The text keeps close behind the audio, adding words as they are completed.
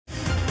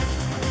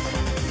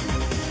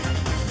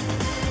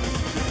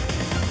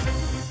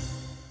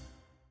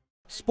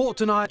Sport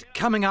tonight,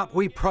 coming up,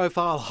 we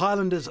profile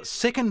Highlanders'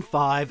 second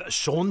five,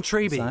 Shaun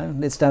Treeby. So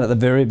let's start at the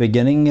very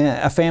beginning.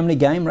 A family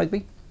game,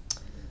 rugby?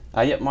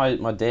 Yeah,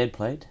 my dad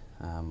played.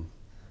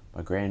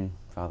 My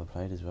grandfather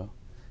played as well.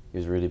 He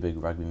was a really big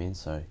rugby man,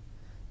 so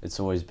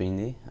it's always been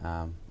there.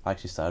 I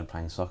actually started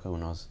playing soccer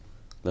when I was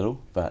little,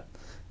 but...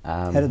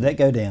 How did that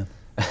go down?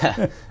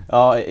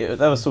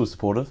 They were still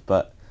supportive,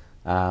 but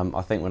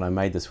I think when I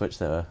made the switch,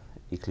 they were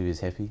equally as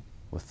happy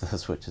with the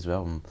switch as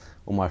well. And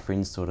all my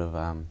friends sort of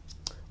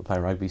were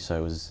playing rugby,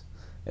 so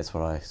that's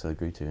what I sort of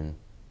grew to, and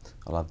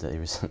I loved it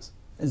ever since.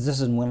 Is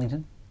this in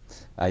Wellington?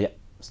 Yeah,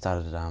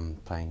 started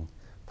playing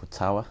for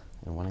Tawa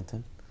in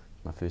Wellington,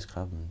 my first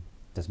club. And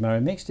That's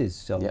Murray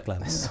Mexter's old club.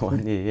 That's the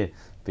one. Yeah.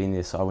 Been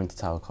there, so I went to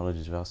Tawa College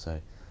as well.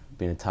 So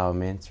been a Tawa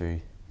man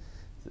through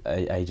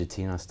the age of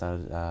 10. I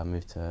started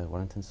moved to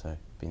Wellington, so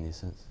been there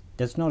since.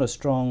 That's not a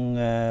strong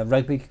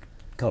rugby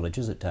college,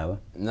 is it, Tawa?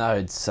 No,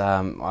 it's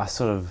I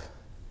sort of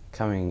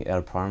coming out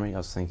of primary. I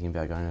was thinking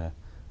about going to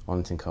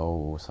Wellington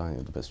Cole or something a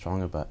little bit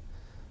stronger, but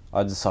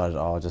I decided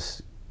I'll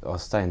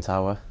stay in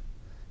Tawa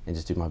and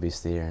just do my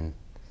best there, and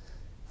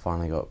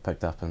finally got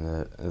picked up in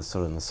the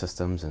sort of in the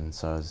systems, and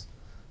so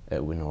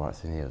it went all right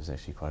through there. It was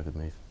actually quite a good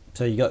move.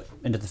 So you got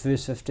into the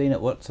first 15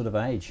 at what sort of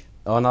age?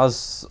 Oh, and I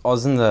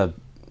was in the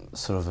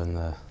sort of in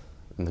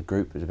the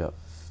group at about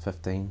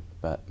 15,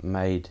 but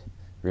made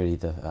really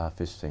the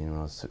first 15 when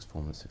I was sixth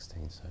form at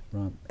 16. So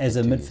right, as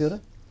a midfielder.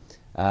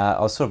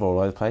 I was sort of all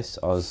over the place.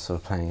 I was sort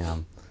of playing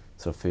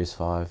sort of first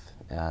five,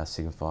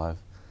 second five,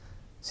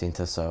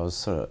 centre. So I was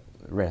sort of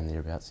around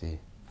thereabouts here.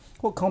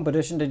 What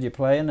competition did you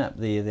play in up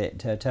there,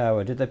 that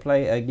Tower? Did they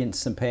play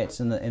against St Pat's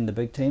in the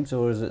big teams,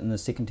 or is it in the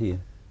second tier?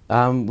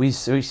 We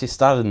actually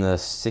started in the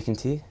second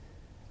tier,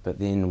 but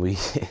then we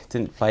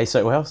didn't play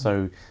so well,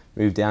 so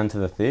moved down to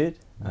the third,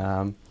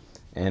 and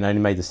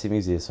only made the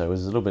semis there. So it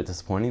was a little bit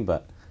disappointing,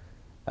 but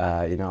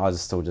you know,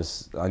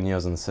 I knew I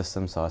was in the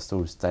system, so I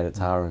still stayed at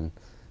Tower and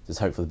just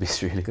hope for the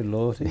best, really. Good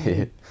loyalty.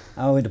 Yeah.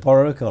 I went to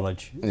Pororo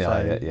College. Yeah,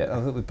 so yeah.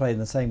 I think we played in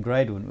the same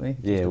grade, wouldn't we?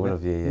 Yeah, would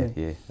have. Yeah.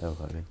 That was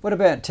quite good. What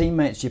about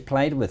teammates you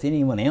played with?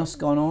 Anyone else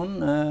gone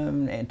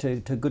on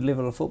to a good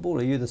level of football?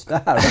 Are you the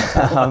star?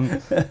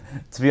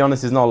 To be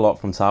honest, there's not a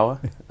lot from Tawa.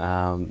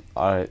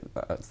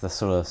 The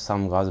sort of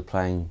some guys are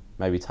playing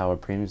maybe Tawa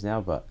Prems now,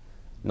 but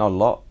not a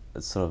lot.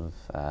 It's sort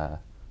of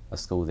a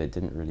school that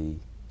didn't really,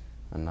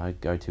 I don't know,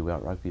 go too well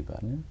at rugby,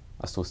 but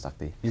I still stuck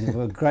there. You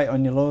were great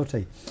on your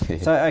loyalty. Yeah.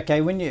 So,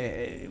 okay,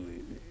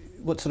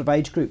 what sort of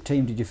age group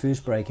team did you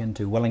first break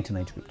into? Wellington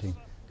age group team?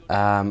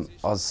 I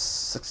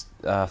was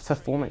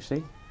fifth form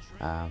actually,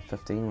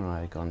 15 when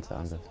I got into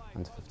under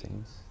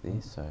 15s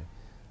there. So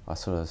I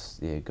sort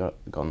of got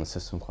on the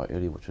system quite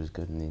early, which was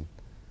good, and then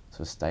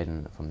sort of stayed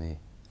in it from there.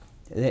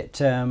 That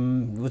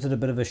was it a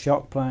bit of a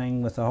shock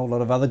playing with a whole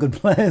lot of other good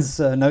players?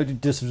 No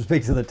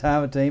disrespect to the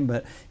Tawa team,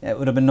 but it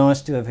would have been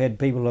nice to have had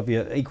people of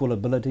your equal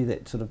ability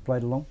that sort of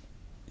played along.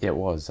 Yeah, it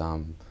was. I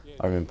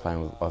remember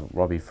playing with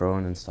Robbie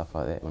Fruin and stuff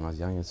like that when I was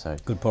younger. So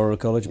good Pororo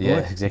College boy.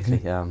 Yeah, exactly.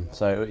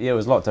 So yeah, it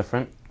was a lot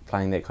different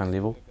playing that kind of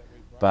level,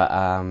 but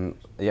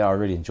yeah, I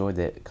really enjoyed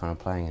that kind of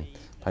playing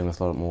with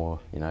a lot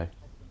more, you know,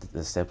 the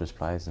established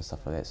players and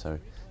stuff like that. So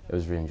it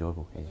was really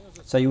enjoyable. Yeah.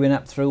 So you went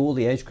up through all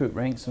the age group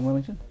ranks in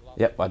Wellington?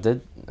 Yep, I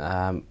did.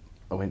 I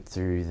went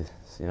through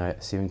the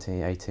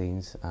 17,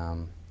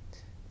 18s,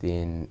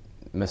 then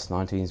missed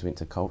 19s, went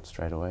to Colt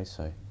straight away.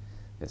 So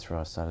that's where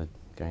I started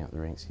going up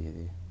the ranks here.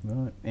 There.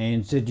 Right.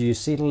 And did you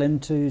settle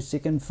into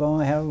second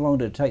five? How long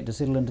did it take to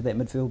settle into that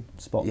midfield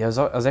spot? Yeah,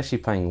 I was actually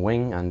playing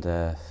wing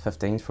under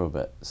 15s for a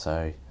bit,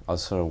 so I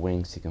was sort of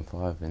wing second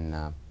five,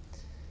 and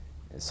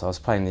so I was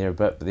playing there a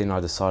bit. But then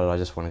I decided I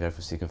just want to go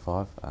for second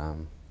five,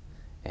 and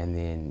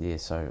then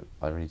so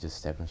I really just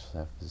established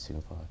myself as a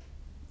second five.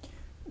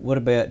 What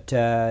about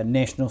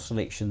national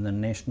selection, the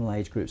national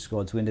age group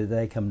squads? When did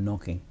they come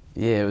knocking?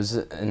 Yeah, it was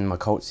in my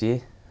Colts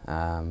year.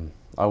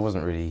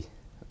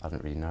 I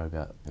didn't really know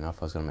about, you know,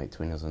 if I was going to make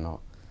 20s or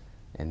not.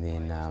 And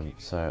then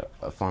so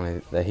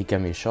finally he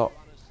gave me a shot,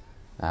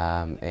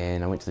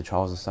 and I went to the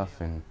trials and stuff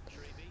and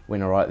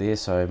went all right there.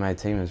 So I made a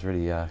team. I was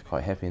really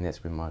quite happy, and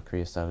that's when my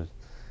career started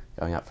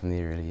going up from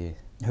there. Really,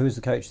 yeah. Who was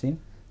the coach then?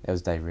 That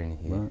was Dave Rennie.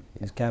 Yeah.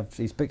 Right.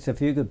 He's picked a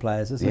few good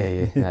players, hasn't he?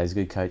 Yeah. No, he's a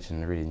good coach,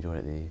 and I really enjoyed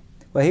it there.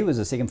 Well, he was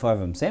a second five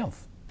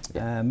himself.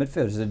 Yeah.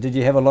 Midfielder. Did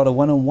you have a lot of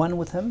one-on-one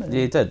with him?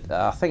 Yeah, he did.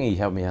 I think he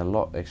helped me out a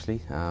lot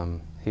actually.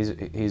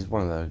 He's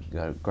one of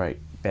the great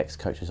backs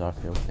coaches, I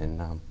feel,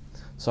 and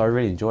so I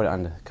really enjoyed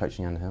it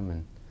coaching under him,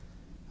 and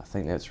I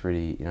think that's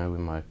really, you know,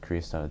 when my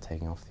career started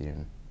taking off there,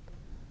 and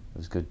it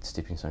was a good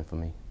stepping stone for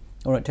me.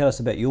 All right, tell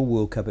us about your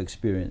World Cup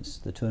experience,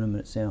 the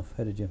tournament itself.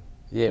 How did you?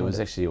 Yeah, it was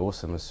actually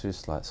awesome. It was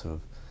first like sort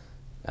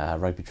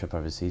of rugby trip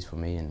overseas for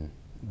me, and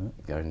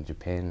going to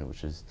Japan,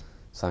 which is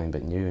something a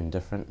bit new and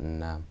different,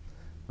 and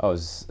it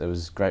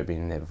was great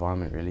being in that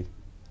environment. Really,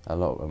 a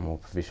more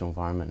professional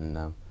environment,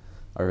 and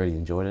I really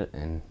enjoyed it,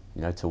 and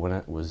you know, to win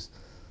it was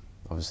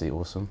obviously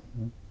awesome.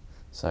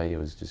 So yeah, it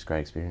was just a great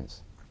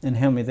experience. And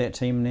how many of that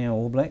team now,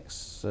 All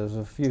Blacks? There's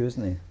a few,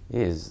 isn't there?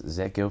 Yeah,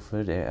 Zach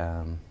Guilford,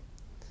 Aaron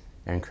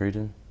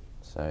Cruden,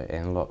 So,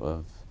 and a lot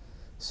of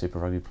Super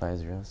Rugby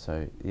players around.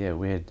 So yeah,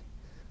 we had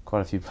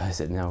quite a few players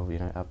that now, you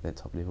know, up that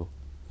top level.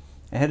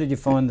 How did you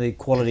find the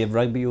quality of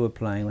rugby you were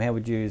playing? How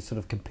would you sort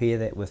of compare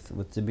that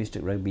with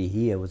domestic rugby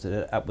here? Was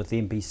it up with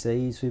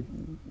NPCs?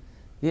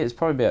 Yeah, it's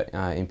probably about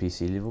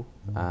NPC level,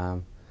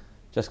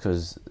 just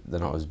because they're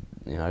not as,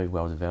 you know,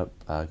 well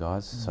developed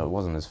guys, so it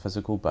wasn't as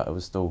physical, but it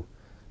was still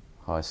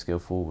high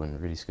skillful and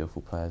really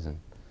skillful players and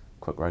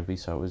quick rugby.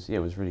 So it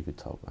was really good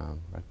top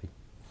rugby.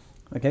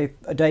 Okay,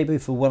 a debut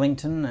for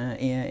Wellington at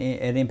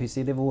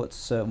NPC level.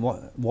 It's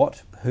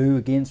what, who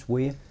against,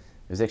 where?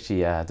 It was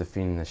actually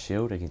defending the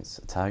Shield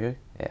against Otago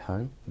at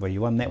home. Well, you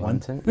won that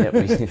Wellington. one.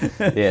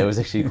 Yeah, it was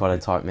actually quite a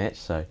tight match.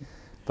 So,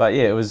 but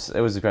yeah, it was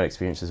a great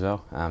experience as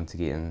well to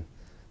get in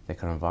that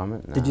kind of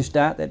environment. Did you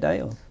start that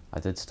day? Or? I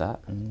did start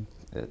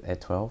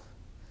at 12.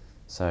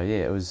 So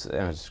yeah, it was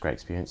just a great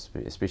experience,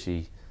 especially,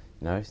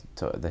 you know,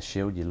 to the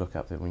Shield. You look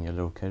up at when you're a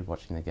little kid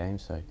watching the game.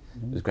 So it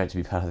was great to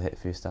be part of that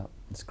first up.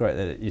 It's great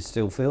that you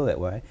still feel that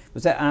way.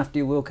 Was that after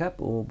your World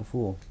Cup or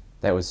before?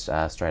 That was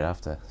straight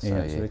after. So yeah,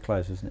 it's very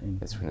close, isn't it?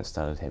 That's when it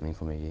started happening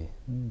for me,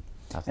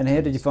 yeah. And how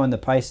did you find the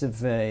pace of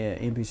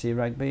NPC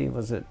rugby?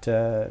 Was it,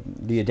 do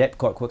you adapt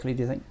quite quickly,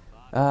 do you think?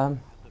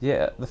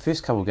 Yeah, the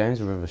first couple of games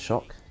were a bit of a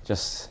shock,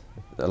 just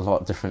a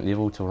lot different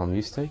level to what I'm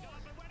used to.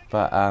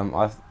 But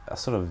I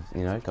sort of,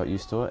 you know, got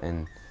used to it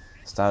and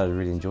started to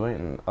really enjoy it,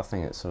 and I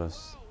think it sort of,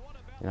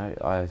 you know,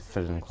 I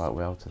fit in quite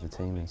well to the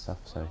team and stuff.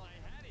 So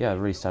yeah, I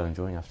really started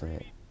enjoying after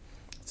that.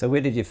 So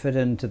where did you fit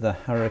into the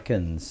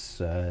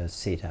Hurricanes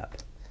setup?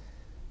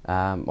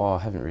 Well, I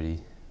haven't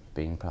really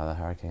been part of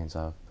the Hurricanes.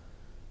 I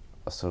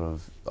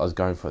was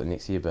going for it the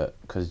next year, but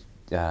because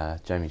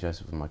Jamie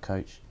Joseph was my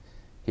coach,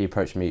 he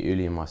approached me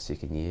early in my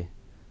second year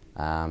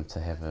to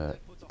have a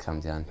come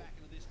down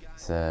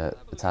to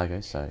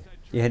Otago. So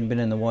you hadn't been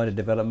in the wider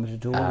development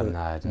at all? No,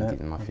 I didn't get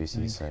in my first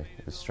year, so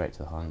it was straight to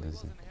the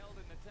Highlanders. And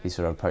he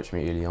sort of approached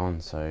me early on,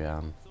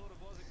 so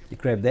you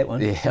grabbed that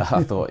one. Yeah,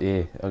 I thought,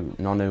 yeah,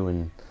 Nonu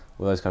and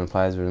all those kind of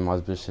players were in my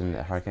position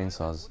at Hurricanes,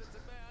 so I was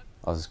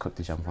just quick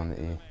to jump on it.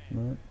 Yeah.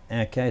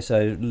 Right. Okay,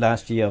 so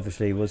last year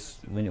obviously was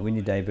when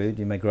you debuted.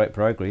 You made great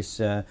progress.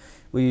 Were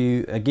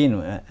you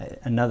again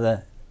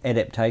another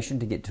adaptation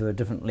to get to a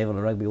different level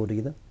of rugby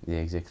altogether? Yeah,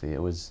 exactly.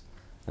 It was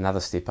another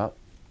step up,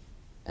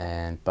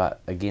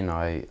 but again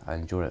I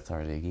enjoyed it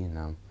thoroughly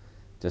again.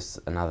 Just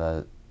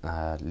another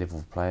level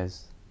of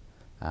players,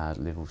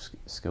 level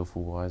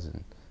skillful wise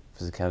and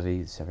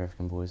physicality. The South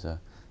African boys are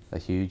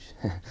huge,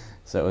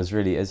 so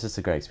it's just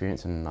a great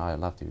experience, and I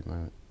loved every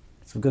moment.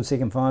 Some good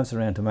second fives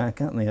around to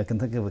mark, aren't there? I can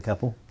think of a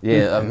couple.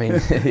 Yeah, I mean,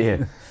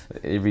 yeah,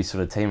 every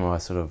sort of team I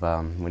sort of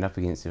went up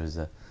against, there was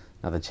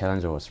another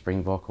challenger or a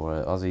Springbok or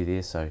an Aussie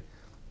there. So,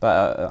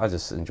 but I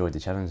just enjoyed the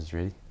challenges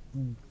really.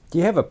 Do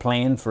you have a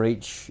plan for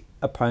each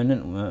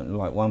opponent,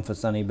 like one for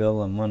Sonny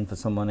Bill and one for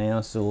someone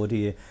else, or do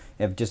you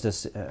have just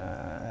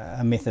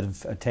a method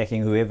of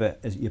attacking whoever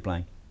you're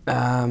playing?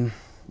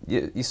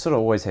 You sort of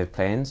always have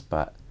plans,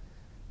 but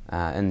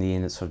in the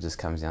end it sort of just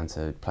comes down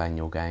to playing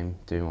your game,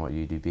 doing what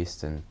you do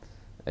best, and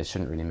it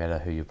shouldn't really matter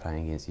who you're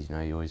playing against. You know,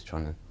 you're always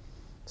trying to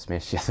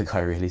smash the other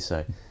guy really.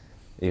 So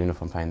even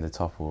if I'm playing the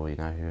top or, you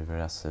know, whoever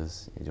else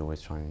is, you're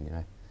always trying, you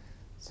know,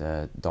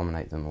 to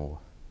dominate them or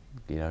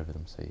get over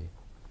them. So yeah.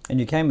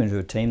 And you came into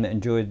a team that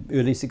enjoyed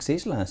early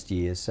success last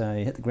year, so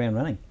you hit the ground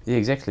running. Yeah,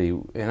 exactly.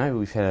 You know,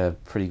 we've had a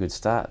pretty good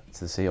start to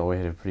the season, or we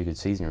had a pretty good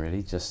season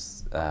really.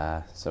 Just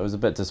so it was a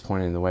bit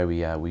disappointing in the way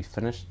we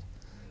finished.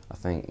 I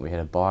think we had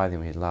a bye, then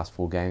we had the last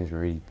 4 games. We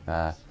really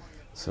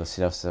sort of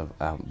set ourselves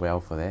well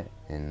for that,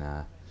 and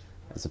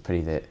it's a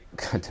pity that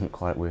didn't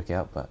quite work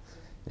out. But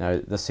you know,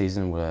 this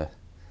season we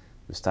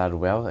started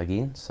well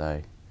again.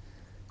 So,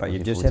 but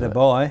you've just had a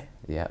bye.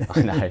 Yeah,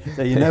 I know.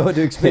 So you know what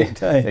to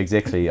expect. Yeah,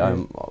 exactly.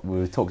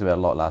 We talked about it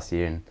a lot last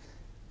year,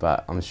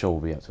 but I'm sure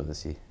we'll be up to it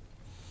this year.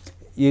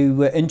 You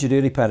were injured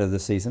early part of the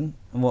season.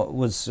 What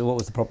was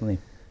the problem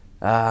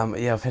then?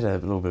 Yeah, I've had a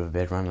little bit of a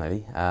bad run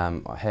lately.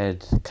 I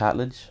had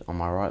cartilage on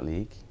my right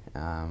leg,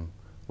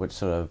 which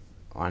sort of,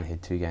 I only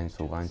had 2 games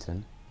for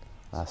Wellington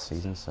last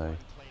season, so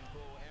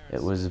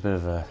it was a bit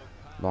of a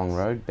long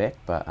road back.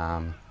 But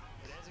and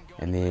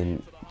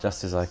then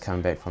just as I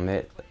come back from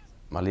that,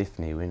 my left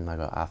knee went and I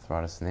got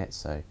arthritis and that,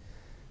 so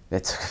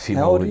that took a few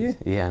more weeks. How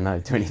old are you? Yeah, no,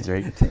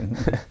 23. It's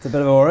a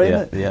bit of a worry,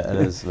 isn't it? Yeah, it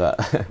is. But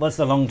what's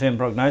the long-term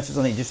prognosis?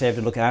 I think you just have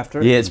to look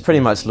after it. Yeah, it's pretty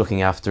much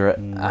looking after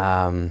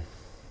it.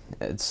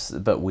 It's a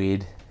bit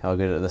weird how I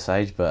got it at this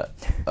age, but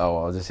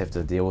I'll just have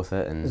to deal with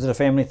it. And is it a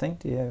family thing?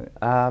 Do you?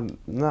 No,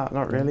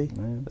 not really.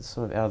 No. It's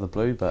sort of out of the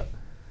blue, but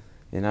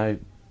you know,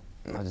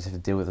 I just have to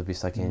deal with it the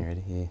best I can,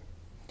 really. Yeah.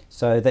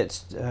 So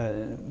that's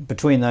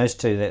between those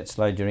two that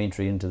slowed your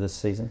entry into this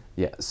season.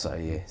 Yeah. So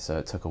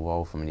it took a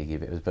while for me to get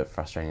back. It was a bit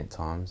frustrating at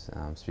times,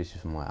 especially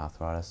for my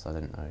arthritis. I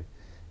didn't know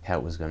how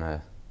it was going to,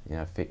 you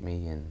know, affect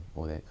me and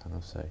all that kind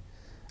of. So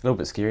a little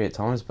bit scary at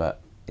times,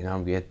 but you know,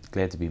 I'm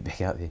glad to be back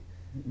out there.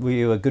 Were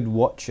you a good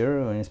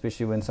watcher, I mean,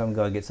 especially when some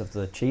guy gets off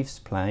the Chiefs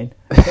plane,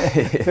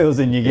 fills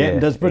in your gap and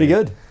does pretty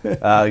good?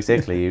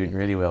 Exactly, you went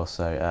really well.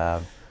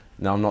 So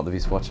No, I'm not the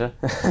best watcher.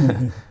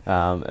 It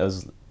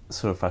was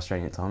sort of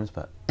frustrating at times,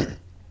 but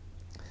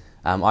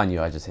I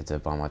knew I just had to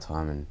buy my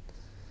time, and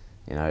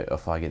you know,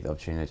 if I get the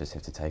opportunity, I just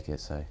have to take it.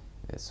 So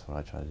that's what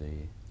I try to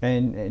do.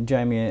 And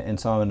Jamie and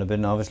Simon have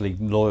been obviously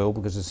loyal,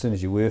 because as soon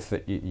as you were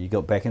fit, you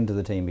got back into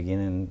the team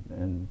again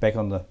and back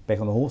on the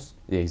horse.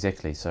 Yeah,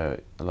 exactly. So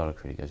a lot of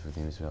credit goes with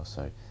them as well.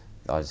 So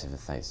I just have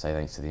to say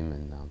thanks to them,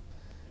 and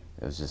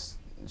it was just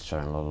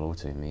showing a lot of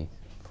loyalty to me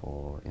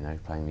for, you know,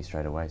 playing me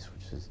straight away,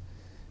 which is,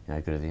 you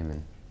know, good of them,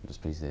 and I'm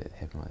just pleased that it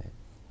happened like that.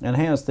 And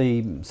how's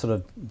the sort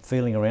of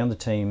feeling around the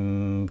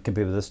team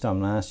compared with this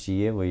time last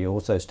year, where you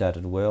also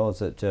started well?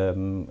 Is it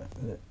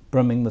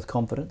brimming with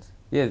confidence?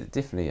 Yeah,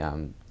 definitely.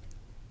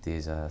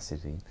 There's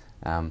setting.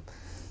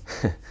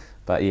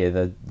 But yeah,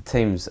 the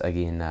team's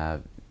again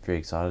very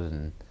excited,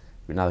 and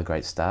another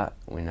great start.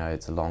 We know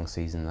it's a long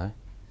season though,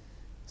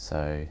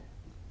 so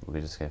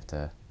we're just gonna have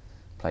to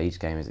play each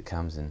game as it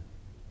comes, and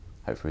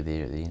hopefully we're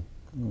there at the end.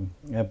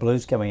 Our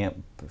Blues coming up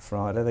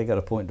Friday, they got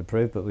a point to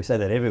prove, but we say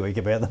that every week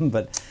about them,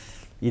 but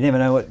you never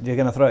know what you're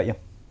going to throw at you.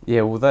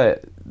 Yeah, well they've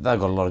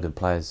got a lot of good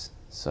players,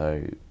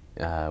 so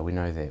we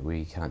know that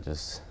we can't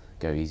just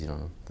go easy on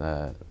them.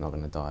 They're not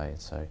going to die,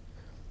 so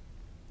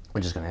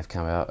we're just going to have to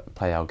come out,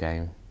 play our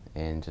game,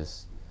 and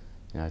just,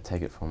 you know,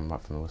 take it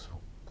right from the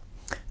whistle.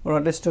 All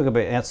right, let's talk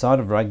about outside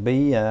of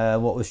rugby.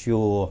 What was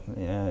your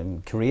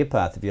career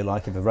path, if you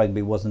like, if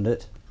rugby wasn't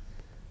it?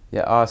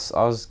 Yeah, I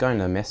was going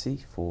to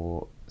Massey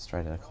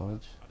straight out of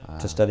college.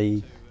 To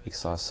study?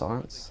 Exercise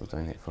science. I was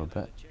doing that for a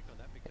bit.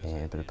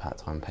 And a bit of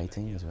part-time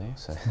painting as well,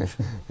 so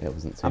that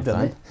wasn't too I've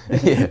done fun.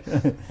 Yeah,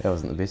 that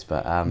wasn't the best,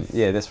 but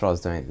yeah, that's what I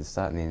was doing at the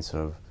start, and then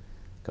sort of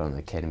got on the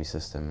academy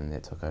system, and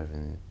that took over,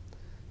 and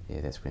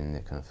yeah, that's when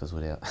that kind of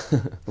fizzled out.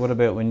 What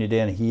about when you're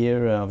down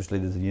here? Obviously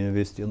there's a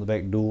university on the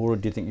back door.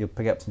 Do you think you'll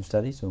pick up some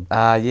studies? Or?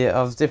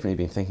 Yeah, I've definitely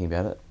been thinking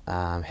about it.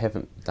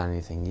 Haven't done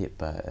anything yet,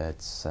 but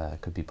it's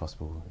could be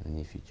possible in the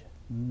near future.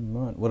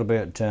 Right. What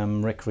about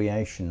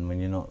recreation when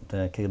you're not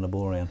kicking the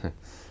ball around?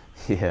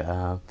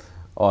 Yeah,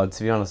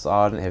 to be honest,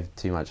 I didn't have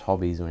too much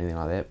hobbies or anything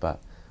like that,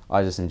 but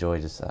I just enjoy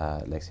just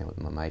relaxing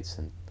with my mates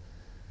and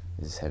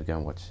just go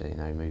and watch a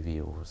movie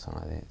or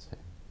something like that. So.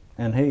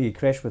 And who you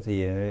crash with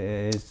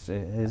here? Is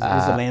the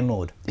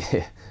landlord?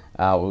 Yeah,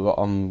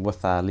 I'm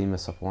with Lima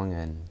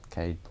Sopawanga and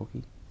Cade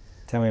Pookie.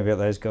 Tell me about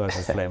those guys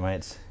as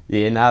flatmates.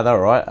 Yeah, no, they're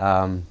all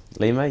right.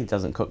 Lima, he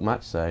doesn't cook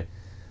much, so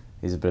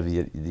he's a bit of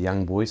the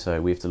young boy, so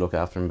we have to look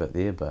after him a bit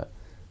there. But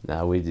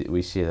no,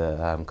 we share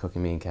the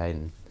cooking, me and Cade,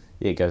 and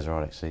yeah, it goes all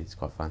right actually. It's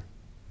quite fun.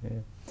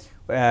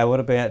 Yeah. What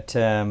about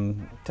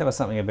tell us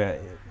something about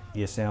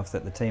yourself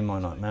that the team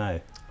might not know?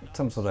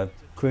 Some sort of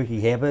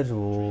quirky habit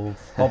or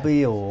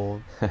hobby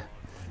or?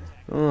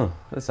 Oh,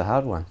 that's a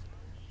hard one.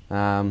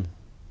 I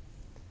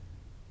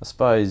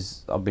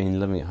suppose I've been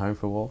living at home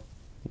for a while,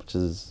 which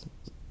is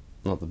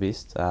not the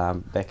best.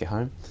 Back at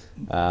home,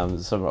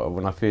 so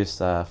when I first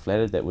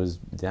flatted, that was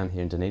down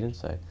here in Dunedin,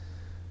 so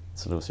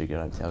it's a little secret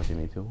I don't tell too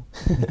many people.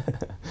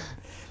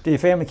 Do your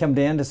family come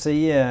down to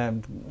see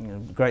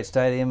great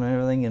stadium and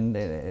everything,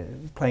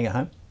 and playing at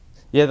home?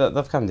 Yeah,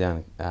 they've come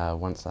down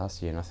once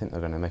last year, and I think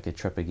they're going to make a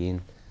trip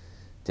again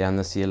down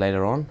this year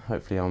later on.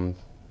 Hopefully I'm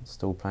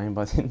still playing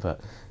by then, but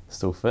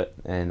still fit,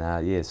 and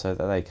yeah, so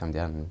they come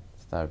down and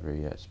they're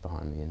very just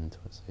behind me into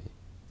it. So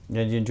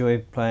yeah. Did you enjoy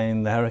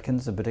playing the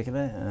Hurricanes in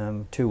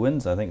particular? 2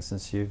 wins, I think,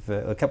 since you've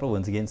a couple of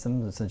wins against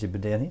them since you've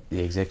been down here.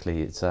 Yeah,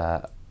 exactly. It's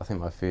I think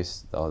my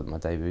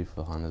debut for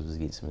the Highlanders was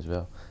against them as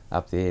well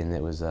up there, and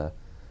that was a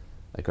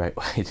great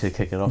way to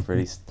kick it off.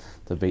 Really,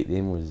 to beat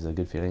them was a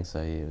good feeling.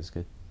 So yeah, it was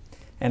good.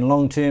 And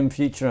long-term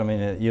future, I mean,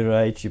 at your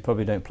age, you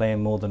probably don't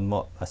plan more than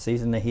a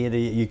season ahead. Are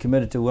you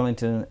committed to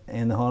Wellington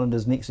and the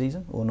Highlanders next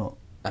season, or not?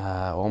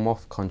 Well, I'm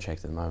off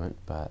contract at the moment,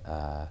 but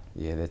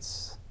yeah, I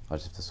just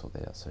have to sort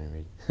that out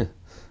soon. Really,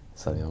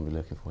 something I'll be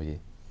looking for. Yeah.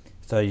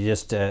 So you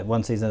just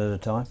one season at a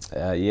time?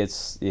 Yeah,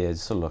 just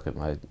sort of look at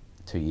my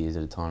 2 years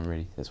at a time.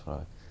 Really, that's what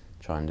I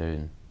try and do,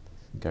 and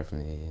go from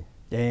there.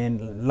 Yeah.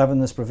 And loving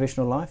this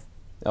professional life?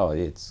 Oh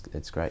yeah,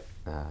 it's great.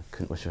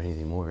 Couldn't wish for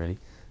anything more really.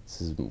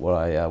 This is what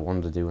I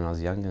wanted to do when I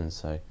was younger, and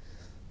so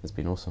it's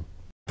been awesome.